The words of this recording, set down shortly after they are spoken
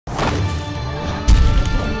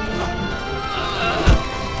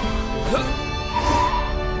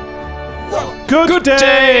Good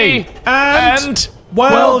day and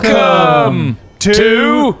welcome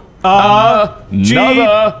to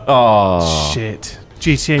another. Oh shit.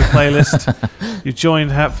 GTA playlist. You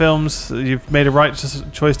joined Hat Films. You've made a righteous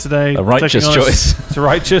choice today. A righteous choice. It's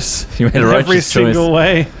righteous. You made a righteous every choice. single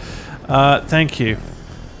way. Thank you.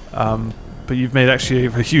 But you've made actually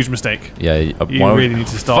a huge mistake. Yeah, You really need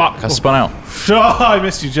to stop. Fuck, I spun out. I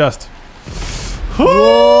missed you just.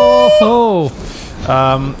 Whoa!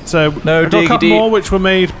 So No, I've got a couple diggity. more which were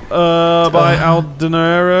made by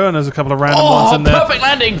Aldenero, and there's a couple of random ones in there. Perfect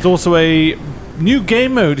landing! There's also a new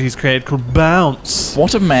game mode he's created called Bounce,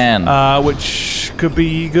 What a man. which could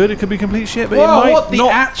be good. It could be complete shit, but it Whoa, might what the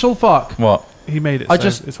not. actual fuck? What? He made it. I so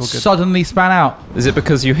just it's all good. suddenly span out. Is it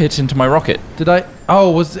because you hit into my rocket? Did I?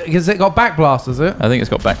 Oh, has it got backblast, is it? I think it's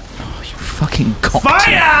got back. Oh, you fucking cocked.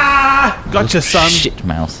 Fire! Gotcha, son. Shit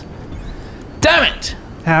mouth. Damn it!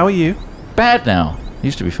 How are you? Bad now.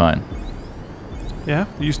 Used to be fine. Yeah,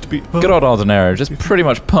 it used to be. Good old Aldenero, just pretty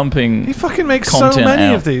much pumping. He fucking makes so content many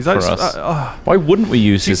out of these. for us. I Why wouldn't we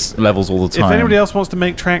use his levels all the time? if anybody else wants to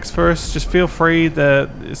make tracks for us, just feel free.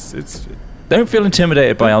 It's Don't feel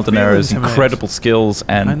intimidated by Don't feel Aldenero's intimidated. incredible skills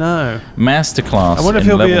I and know. masterclass. I wonder if in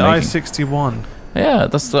he'll be level at making. I-61. Yeah,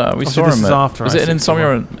 that's we Obviously saw this him. is after Was it in Insomnia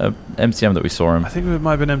or I-61. MCM that we saw him? I think it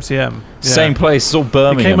might have been MCM. Yeah. Same place, it's all He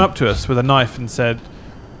Birmingham. came up to us with a knife and said,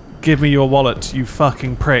 "Give me your wallet, you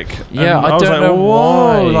fucking prick." Yeah, and I was don't like, know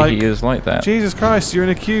 "Whoa," why like, he is like that. Jesus Christ, you're in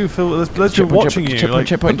a queue. There's people Checkpoint, watching you. checkpoint, Like,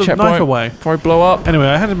 checkpoint, put the checkpoint. knife away. Before I blow up. Anyway,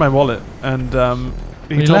 I handed my wallet, and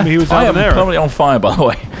he He told left. me he was I out am there. permanently on fire, by the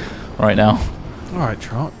way, right now. All right,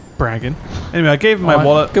 Trot, bragging. Anyway, I gave him my Alright.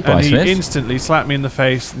 wallet, Goodbye, and he Smith. instantly slapped me in the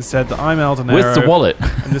face and said that I'm Aldenero, With the wallet.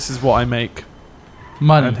 and this is what I make.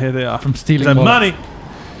 Money And here they are. from stealing He said, wallets. money.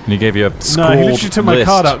 And he gave you a No, scored he literally took my list.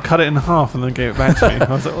 card out, cut it in half, and then gave it back to me.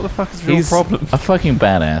 I was like, what the fuck is your He's problem? a fucking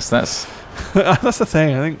badass. That's That's the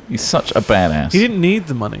thing, I think. he's such a badass. He didn't need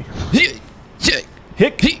the money. Hick!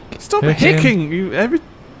 Stop Hicking. hicking! You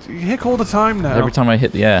hick all the time now. Every time I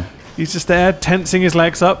hit the air. He's just there, tensing his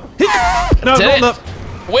legs up. Hick! No, Did not it. that.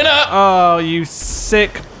 Winner! Oh, you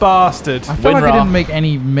sick bastard! I feel like I Winra. didn't make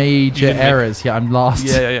any major You didn't make- errors. Yeah, I'm last.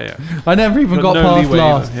 Yeah. I never even got no past leeway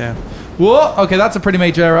last. either, Yeah. What? Okay, that's a pretty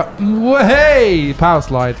major error. Hey, power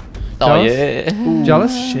slide. Oh Jealous? yeah.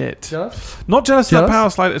 Jealous? Shit. Jealous? Not jealous of that Jealous? power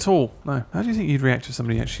slide at all. No. How do you think you'd react if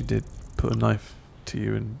somebody actually did put a knife to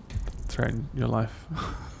you and threaten your life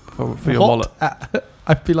for your wallet?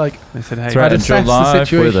 I'd be like, They said, hey. Threatened your assess the life with a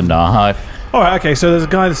situation. knife. All right. Okay. So there's a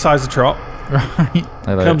guy the size of Trot. right.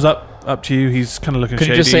 Hello. Comes up to you. He's kind of looking Could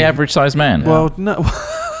shady. you just say average sized man? Well, no.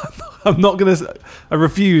 I'm not gonna. I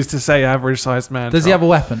refuse to say average-sized man. Does he have a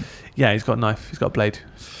weapon? Yeah, he's got a knife. He's got a blade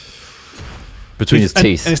Between his and,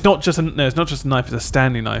 teeth. And it's not just it's not just a knife. It's a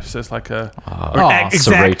standing knife. So it's like a Oh, or an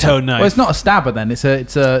serrator. X-Acto knife. Well, it's not a stabber then. It's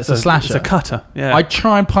a slasher. It's a cutter. Yeah. I'd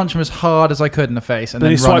try and punch him as hard as I could in the face and then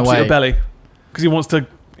then he run swipes at away. your belly because he wants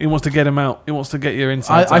to get him out. He wants to get your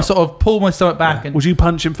insides I out. sort of pull my stomach back and Would you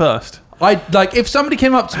punch him first? I like if somebody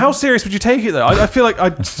came up to How serious would you take it though? I feel like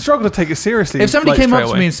I'd struggle to take it seriously. if somebody like, came straight up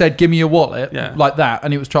to away. me and said, "Give me your wallet," Yeah. like that,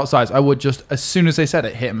 and it was Trot size, I would just as soon as they said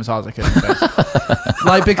it, hit him as hard as I could in the face.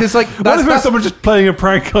 Like because like what that's, if that's someone just playing a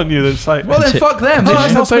prank on you that's like, well then fuck them. They oh,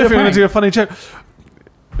 just that's played a going to prank. do a funny joke.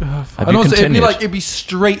 Have And you also continued? it'd be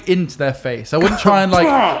straight into their face. I wouldn't try and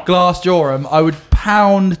like glass jaw them. I would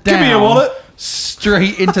pound down. Give me your wallet.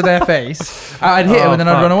 Straight into their face. I'd hit him Oh, and then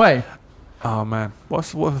I'd fuck. run away. Oh man, what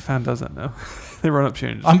if a fan does that now? They run up to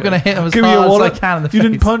you and just I'm go, gonna hit him as "Give me your hard as I wallet. can in the You face.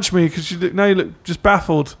 didn't punch me because now you look just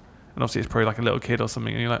baffled. And obviously it's probably like a little kid or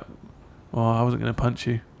something, and you're like, "Oh, I wasn't gonna punch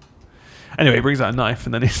you." Anyway, he brings out a knife,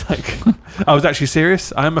 and then he's like, "I was actually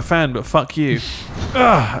serious. I am a fan, but fuck you."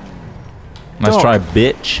 Ugh. Nice Dog. try,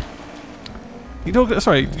 bitch. You don't.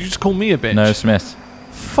 Sorry, you just call me a bitch. No, Smith.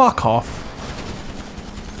 Fuck off.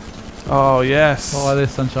 Oh yes. Not like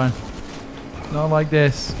this, sunshine. Not like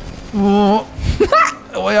this.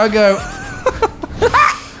 Away I go.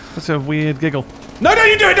 That's a weird giggle. No,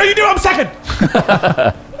 you do it. No, you do it. I'm second.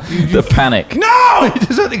 The panic. No! It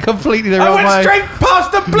just went completely the I wrong went way. straight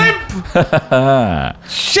past the blimp.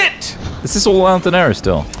 Shit. Is this all Aldenero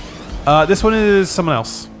still? This one is someone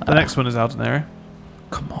else. The next one is Aldenero.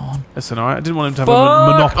 Come on. Listen, alright. I didn't want him to have a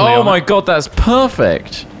monopoly Oh on my it. god, that's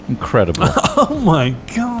perfect. Incredible. Oh my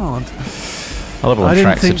god. I love all I the didn't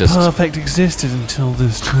tracks are think just... perfect existed until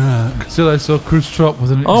this track. Still I saw Chris Trot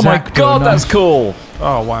with an Oh my X-Acto god, knife. that's cool.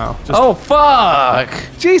 Oh wow. Just Oh fuck.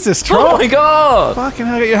 Jesus, Oh Trot. my god. Fucking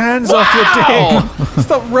hell, get your hands off your dick.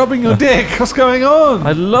 Stop rubbing your dick. What's going on?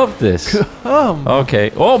 I love this.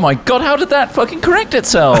 Okay. Oh my god, how did that fucking correct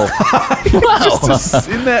itself? Wow. Just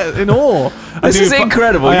in there, in awe. This is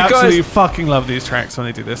incredible. I You absolutely guys. fucking love these tracks when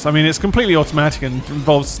they do this. I mean, it's completely automatic and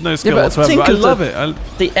involves no skill but whatsoever. think But I of love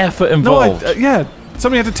it. The effort No, involved. yeah.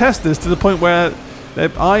 Somebody had to test this to the point where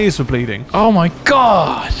their eyes were bleeding. Oh my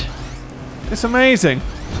god. It's amazing.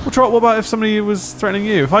 Well, what about if somebody was threatening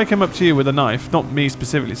you? If I came up to you with a knife, not me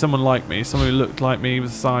specifically, someone like me, someone who looked like me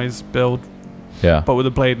with size, build, Yeah. but with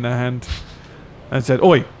a blade in their hand, and said,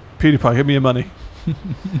 "Oi, PewDiePie, give me your money."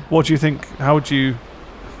 What do you think? How would you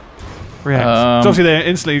react? 'Cause obviously, they're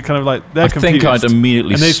instantly kind of like they're I confused. think I'd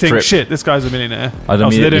immediately and they strip. think, "Shit, this guy's a millionaire." I'd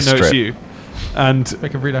Obviously, they don't know immediately it's strip. you. And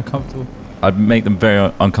Make them really uncomfortable. I'd make them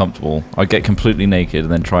very uncomfortable. I'd get completely naked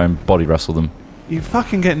and then try and body wrestle them. you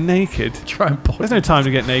fucking get naked. Try and body. There's no time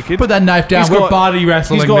to get naked. Put that knife down. He's We're got- body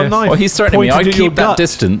wrestling. He's got a this. knife. Well, he's threatening me. I pointed at your keep that gut.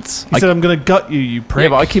 distance. He said, "I'm going to gut you, you prick." Yeah,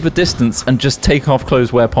 but I keep a distance and just take off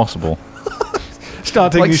clothes where possible.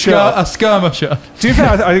 Start taking Like your shirt off. a skirmisher. Do you think?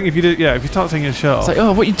 I think if you do, yeah, if you start taking your shirt It's off, like,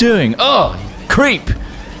 oh, what are you doing? Oh, creep.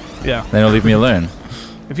 yeah. Then he'll leave me alone.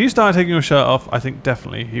 If you started taking your shirt off, I think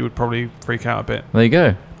definitely he would probably freak out a bit. There you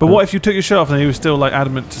go. But what if you took your shirt off and he was still like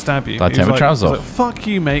adamant to stab you? I'd He take was my like, trousers he was like, "Fuck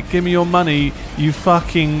you, mate. Give me your money, you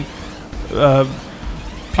fucking." I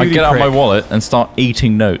Beauty get out my prick." wallet and start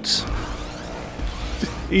eating notes.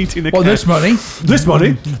 Eating the Well, cat. this money. This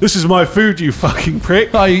money? This is my food, you fucking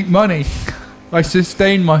prick. I eat money. I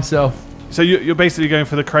sustain myself. So you're basically going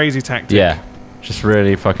for the crazy tactic. Yeah. Just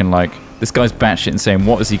really fucking like, this guy's batshit insane.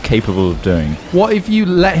 What is he capable of doing? What if you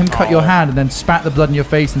let him cut Oh. your hand and then spat the blood in your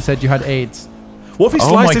face and said you had AIDS? What if he Oh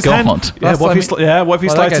sliced my his God. hand? Yeah. That's What if like- he what if he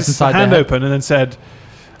well, that sliced gets his inside hand their head. open and then said,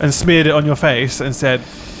 and smeared it on your face and said,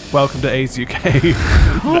 "Welcome to AIDS UK."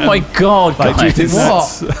 Oh my god, Like, do you think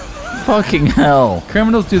guys. What? that's- Fucking hell.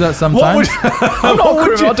 Criminals do that What sometimes. would, I'm not a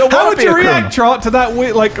criminal. I don't how want would to be you a react, criminal. Trot, to that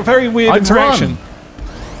weird, like very weird I'd interaction? run.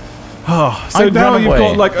 Oh, so I'd now run you've away.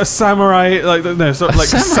 got like a samurai, like no, sort of A like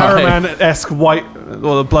samurai? Saruman-esque white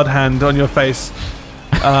or the blood hand on your face,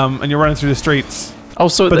 and you're running through the streets. Oh,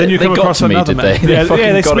 so But they, then you they come got across to me, another did man. they? Yeah,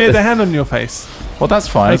 fucking they got smeared it. their hand on your face. Well, that's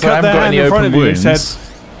fine. They So I cut haven't their got hand any in front open of you and wounds.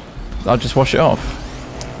 said- I'll just wash it off.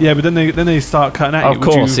 Yeah, but then they start cutting at you. Of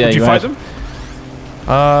course, yeah, Would you you fight had- them?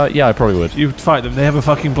 Yeah, I probably would. You'd fight them. They have a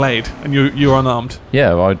fucking blade, and you're unarmed.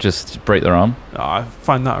 Yeah, well, I'd just break their arm. Oh, I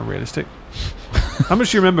find that unrealistic. How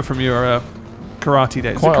much do you remember from your karate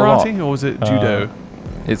days? Quite Was it a lot. karate or was it judo?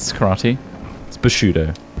 It's karate. It's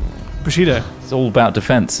Bushido. Bushido, It's all about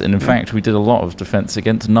defense, and in fact, we did a lot of defense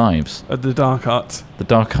against knives. the dark arts. The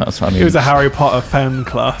Dark Arts. I mean, It was a Harry Potter fan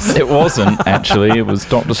class. it wasn't actually. It was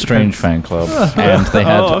Doctor Strange fan club, and they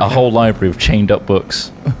had Oh, okay. a whole library of chained up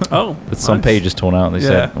books Oh, with some nice. pages torn out. And they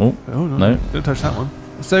Yeah. said, "Oh, Oh no, No. don't touch that one.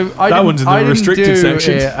 So That one's in the I didn't restricted do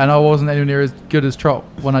section. it, and I wasn't anywhere near as good as Trot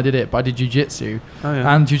when I did it, but I did jujitsu. Oh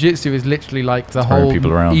yeah. And jujitsu is literally like the Throwing whole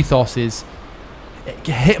people around. ethos is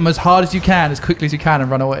hit them as hard as you can, as quickly as you can,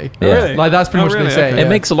 and run away. yeah." Really? Like that's pretty Oh, much what really? they say. Okay. It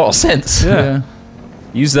makes a lot of sense. Yeah.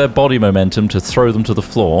 Use their body momentum to throw them to the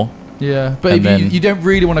floor. Yeah. But And if you, then- you don't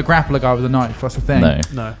really want to grapple a guy with a knife, that's the thing. No,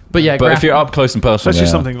 No. But yeah, but if you're up close and personal, Especially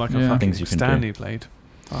yeah, something like a Yeah. fucking Things you can do. Stanley blade.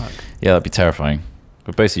 Fuck. yeah, that'd be terrifying.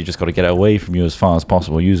 But basically, you just got to get it away from you as far as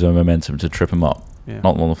possible. Use their momentum to trip them up, Yeah.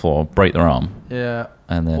 knock them on the floor, break their arm, yeah,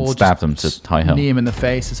 and then Or stab just them to high hell. knee him in the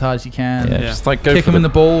face as hard as you can. Yeah, Yeah. just like go Kick for him in the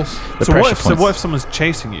balls. the So pressure points. what if someone's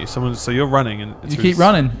chasing you? So you're running and You keep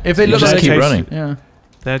running. If they You look just like keep they're running. yeah.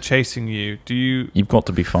 They're chasing you. Do you? You've got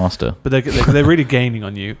to be faster But they're really gaining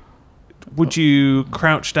on you. Would you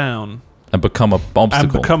crouch down and become an obstacle.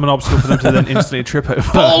 and become an obstacle for them to then instantly trip over?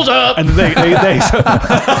 Hold up! And they I'd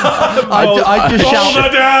just shout. Hold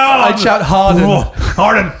it down. I'd shout harder.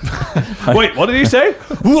 Harden. Wait, what did he say?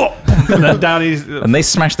 And then down he's And they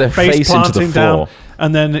smash their face face into the planting floor. down,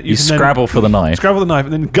 and then You scrabble for the knife. Scrabble the knife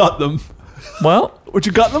and then gut them. Well, Would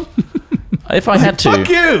you gut them? if I had to, Fuck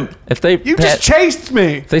you! if they You just chased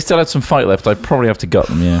me. if they still had some fight left, I'd probably have to gut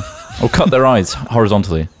them. Yeah, or cut their eyes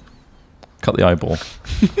horizontally. Cut the eyeball.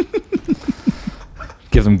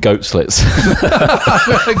 Give them goat slits.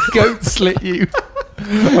 Goat slit you.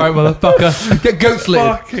 Alright, motherfucker. Get goat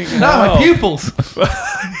slitted. Fucking No, hell. my pupils.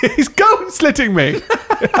 He's goat slitting me.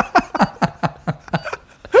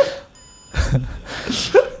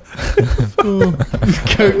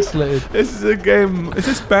 Goat slitted. This is a game. Is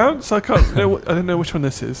this Bounce? I can't know. I don't know which one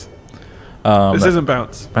this is. This isn't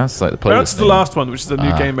Bounce. Bounce is like the playlist Bounce is the thing. last one, which is a new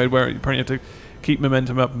Ah. game mode where you apparently have to keep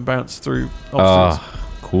momentum up and bounce through obstacles. Ah,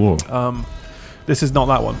 cool. This is not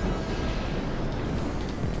that one.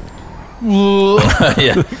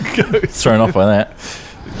 Yeah, thrown off by that.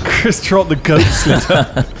 Chris Trot, the goat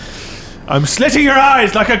slitter. I'm slitting your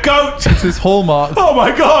eyes like a goat. This is Hallmark. Oh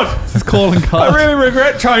my god. This is calling card. I really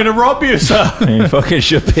regret trying to rob you, sir. You fucking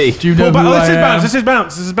should be. Do you know who Oh, I this is am? bounce. This is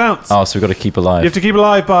bounce. This is bounce. Oh, so we've got to keep alive. You have to keep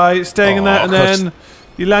alive by staying in that, and Christ. then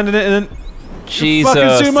you land in it, and then Jesus,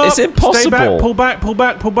 fucking zoom up. it's impossible. Stay back, pull back, pull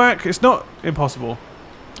back, pull back. It's not impossible.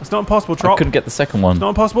 It's not impossible, I Trop. couldn't get the second one. It's not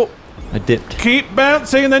impossible. I dipped. Keep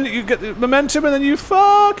bouncing, and then you get the momentum, and then you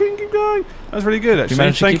fucking keep going. That's really good, actually.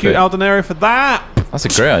 managed to Thank keep you, it? Aldenary, for that. That's a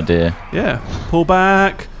great idea. Yeah. Pull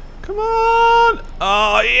back. Come on.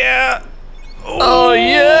 Oh, yeah. Oh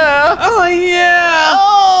yeah! Oh, yeah.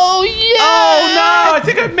 Oh yeah! Oh, no. I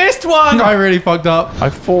think I missed one. I really fucked up, I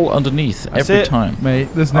fall underneath That's every it. time. mate.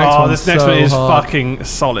 This next one. This next so one is hard. fucking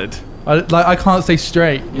solid. I can't stay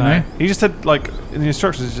straight. You know. He just said, like, in the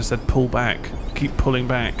instructions, he just said pull back. Keep pulling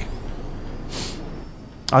back.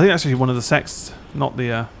 I think that's actually one of the sexts, not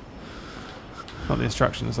the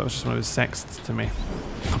instructions. That was just one of his sexts to me.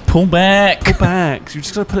 Pull back. Pull back. You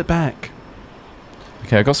just gotta pull it back.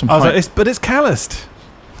 Okay, I got some. I was height. like, but it's calloused.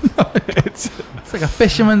 it's It's like a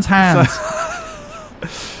fisherman's hands.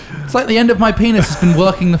 It's like the end of my penis has been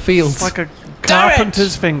working the fields. like a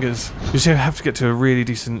carpenter's fingers. You just have to get to a really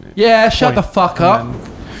decent. Yeah, shut the point, fuck up. and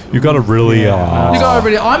then- You got to really. You got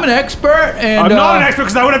really. I'm an expert, and I'm not an expert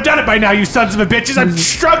because I would have done it by now, you sons of a bitches. I'm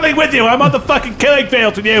struggling with you. I'm on the fucking killing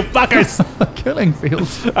fields with you fuckers. killing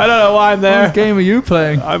fields. I don't know why I'm there. What game are you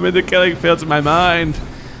playing? I'm in the killing fields in my mind.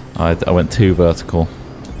 I went too vertical.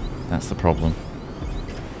 That's the problem.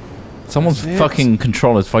 Someone's That's it. fucking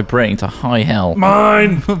controller's vibrating to high hell.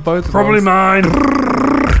 Mine. Both Probably rolls. mine.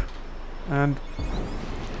 And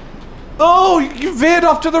oh, you veered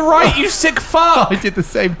off to the right, you sick fuck! I did the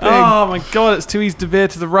same thing. Oh my god, it's too easy to veer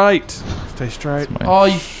to the right. Stay straight. That's my- Oh,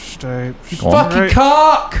 you Stay. Go on. fucking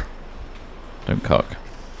cock! Don't cock.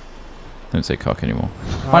 Don't say cock anymore.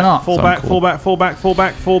 Why not? Fall Sound back, cool. fall back, fall back, fall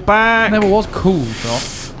back, fall back. Never was cool, Drop.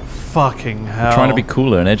 Fucking hell. Trying to be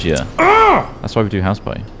cooler and edgier. That's why we do house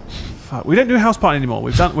party. Fuck. We don't do house party anymore.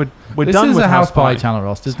 We're done This done is with a house party party. channel,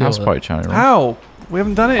 Ross. Just deal House with party it. channel. Right? How? We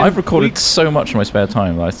haven't done it. in I've recorded weeks. so much in my spare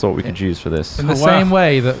time that I thought we could use for this. In the Oh, wow. same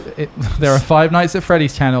way that there are Five Nights at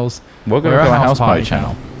Freddy's channels. We're going We're to a a house house party party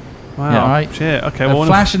channel. Wow. Yeah, right. Shit. Okay. A Well,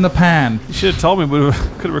 flash in the pan. you should have told me. We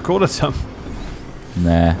could have recorded some.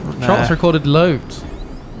 Nah. Trots recorded loads.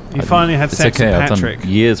 You finally had It's sex okay. with I've Patrick. done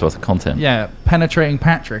years worth of content. Yeah, penetrating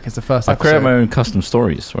Patrick is the first I've created episode. my own custom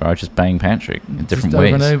stories where I just bang Patrick in different Just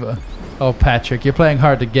ways. over and over. Oh, Patrick, you're playing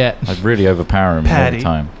hard to get. I really overpower him all Paddy. the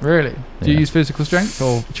time. Really? Do you Yeah. use physical strength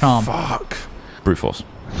or charm? Fuck. Brute force.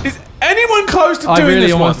 Is anyone close to I doing really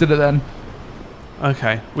this almost one? did it then.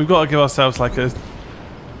 Okay, we've got to give ourselves like a.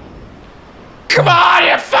 Come on,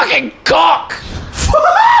 you fucking cock!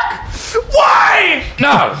 Fuck! Why?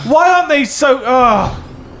 No! Why aren't they so? Oh.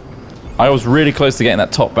 I was really close to getting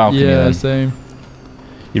that top balcony. Yeah, then. same.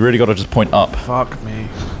 You really got to just point up. Fuck me.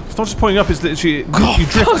 It's not just pointing up. It's literally Oh, you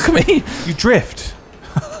drift. fuck me! You drift.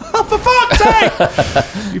 Oh, for fuck's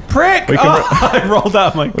sake! You prick! We can I rolled out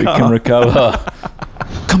of my We car. can recover.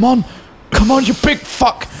 Come on! Come on, you big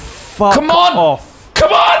fuck! Fuck Come on! off.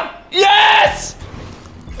 Come on! Yes!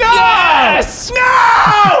 No! Yes! No!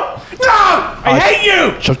 No! I hate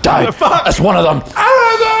you! Shall die. The fuck? That's one of them. Oh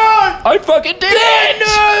my god! I fucking did it!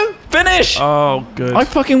 No! Finish! Oh, good. I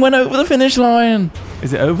fucking went over the finish line.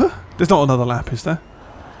 Is it over? There's not another lap, is there?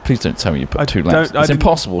 Please don't tell me you put I 2 don't- laps. I It's didn't-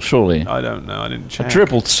 impossible, surely. I don't know. I didn't check. I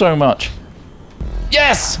dribbled so much.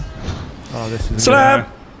 Yes! Oh, this is Slam!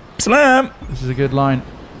 Slam! This is a good line.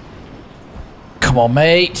 Come on,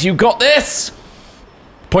 mate. You got this!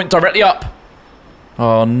 Point directly up.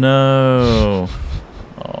 Oh, no.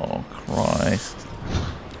 Oh, Christ.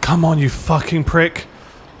 Come on, you fucking prick!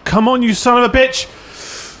 Come on, you son of a bitch!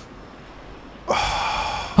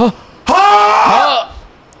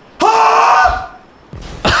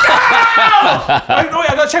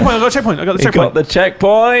 I got a checkpoint. I got a checkpoint. I got the You checkpoint. got the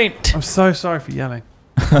checkpoint. I'm so sorry for yelling.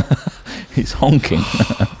 He's honking.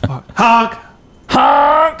 Honk!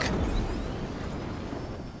 Honk!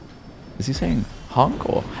 Is he saying honk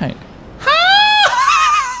or hank?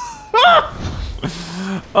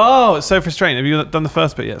 Oh, it's so frustrating. Have you done the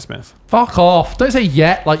first bit yet, Smith? Fuck off. Don't say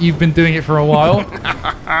yet like you've been doing it for a while.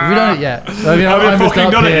 Have you done it yet? I mean, Have I'm you just fucking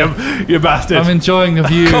up done here. it, you bastard? I'm enjoying the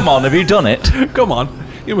view. Come on, have you done it? Come on.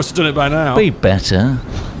 You must have done it by now. Be better.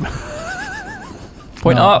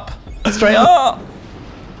 Point No. up. Straight up.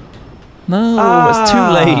 No, it's too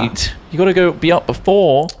late. You got to go be up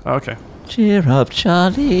before. Okay. Cheer up,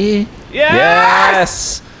 Charlie. Yes!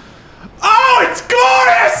 Yes. Oh, it's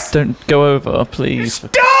glorious! Don't go over, please.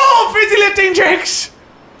 Stop, fizzy lifting tricks!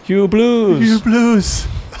 You blues. You blues.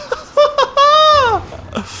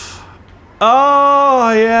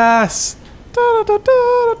 Oh, yes.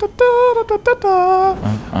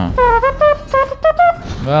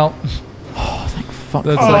 Well, Fuck.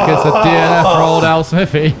 looks like it's a DNF for old Al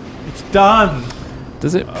Smithy. It's done.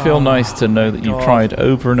 Does it feel nice to know that you God. tried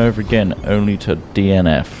over and over again only to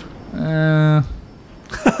DNF? No.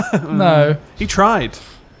 He tried.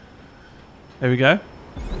 There we go.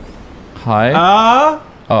 Hi. Ah.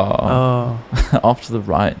 Oh. Off to the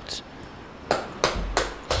right.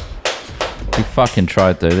 He fucking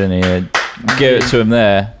tried though, didn't he? Gave it to him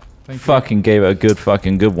there. Fucking gave it a good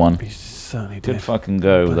fucking good one. He certainly did. Good fucking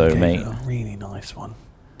go But he though, gave mate. it a really nice one.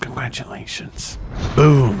 Congratulations.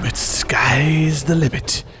 Boom. It's sky's the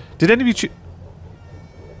limit. Did any of you choose?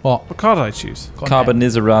 What? What card did I choose?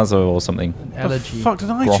 Carbonizarazo or something. The Elegy. fuck did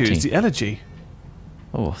I Grotty. choose? The Elegy.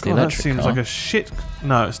 Oh, the God, that electric seems car. like a shit.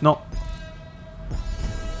 No, it's not.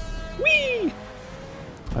 Whee!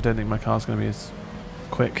 I don't think my car's going to be as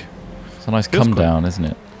quick. It's a nice Feels come quick. down, isn't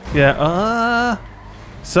it? Yeah,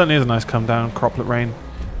 certainly is a nice come down. Croplet rain.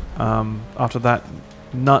 After that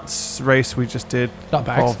nuts race we just did. Nut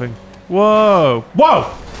bags. Involving. Whoa!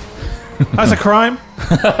 Whoa! That's a crime.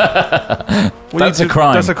 That's a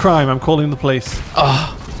crime. That's a crime. I'm calling the police.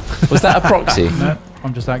 Was that a proxy? No,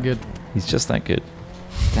 I'm just that good. He's just that good.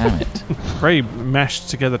 Damn it. Very mashed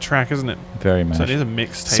together track, isn't it? Very So much. it is a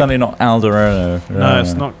mixtape. Certainly not Alderano. No,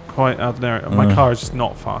 it's not quite out there. My car is just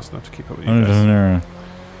not fast enough to keep up with you guys.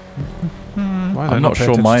 Why did I I'm not pay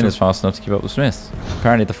sure attention mine to- is fast enough to keep up with Smith's.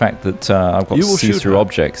 Apparently the fact that I've got You will shoot see-through her.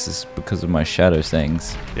 objects is because of my shadow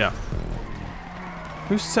things. Yeah.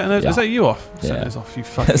 Who's setting those? Yeah. Is that you off? Yeah. Setting those off, you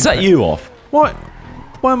fucking. Is that prick. you off? What?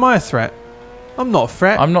 Why am I a threat? I'm not a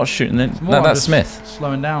threat. I'm not shooting it. It's more No, I'm that's just Smith.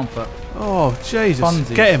 Slowing down for. Oh, Jesus.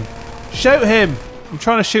 Funsies. Get him. Shoot him. I'm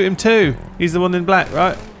trying to shoot him too. He's the one in black,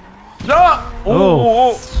 right?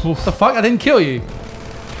 Oh. What the fuck? I didn't kill you.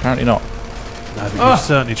 Apparently not. No, but you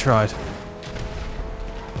certainly tried.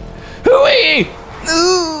 Hooey!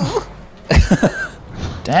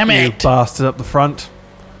 Damn You it! bastard up the front.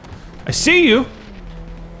 I see you.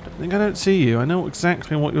 Don't think I don't see you. I know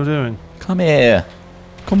exactly what you're doing. Come here.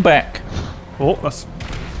 Come back. Oh, that's...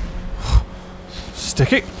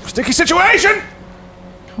 Sticky. Sticky situation!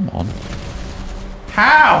 Come on.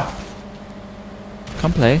 How?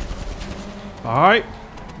 Come play. Alright.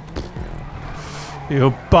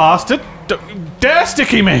 You bastard. Don't you dare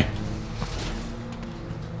sticky me!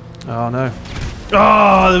 Oh no.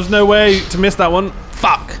 Oh, there's no way to miss that one.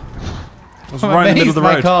 Fuck. I was I'm right in the middle amazed of the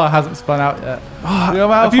my road. car hasn't spun out yet. Oh, Look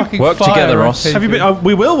how have you- fucking Work fire together, I Ross. came Have you been? through.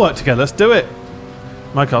 We will work together. Let's do it.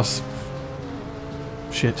 My car's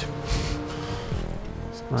shit.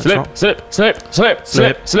 Right, shot. Slip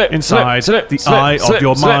inside the eye of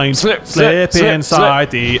your mind. Slip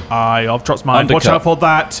inside the eye of Trot's mind. Watch Undercut. out for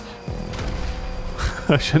that.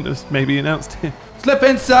 I shouldn't have maybe announced it. Slip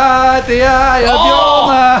inside the eye of your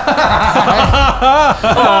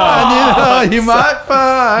mind. And you might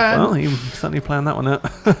find. Well, you certainly planned that one out.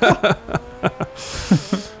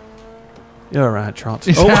 You're right, Trot.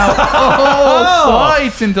 He's out. Oh,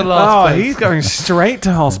 slides into last place. he's going straight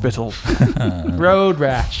to hospital. Road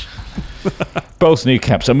rash. Both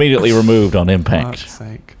kneecaps immediately removed on For impact. fuck's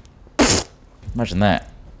sake. Imagine that.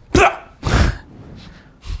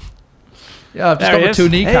 Yeah, I've just There he got the is. two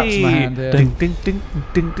kneecaps Hey. in my hand here. Ding ding ding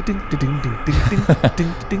ding ding ding ding ding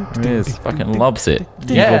ding ding ding. He is. Fucking loves it.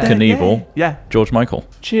 Yeah. Evil Knievel. Yeah. George Michael.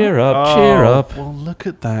 Cheer up, cheer up. Well, look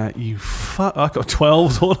at that. You fuck. I got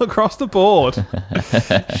 12s all across the board.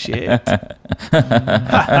 Shit.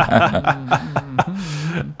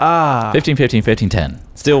 15, 15, 15, 10.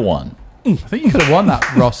 Still one. I think you could have won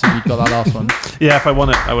that, Ross, if you'd got that last one. Yeah, if I won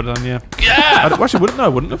it, I would have done, yeah. Yeah! Actually, wouldn't. No, I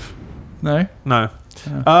wouldn't have. No? No.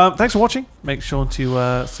 Thanks for watching. Make sure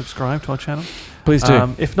to subscribe to our channel. Please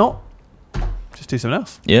do. If not, just do something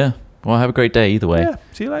else. Yeah. Well, have a great day either way. Yeah.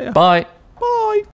 See you later. Bye. Bye.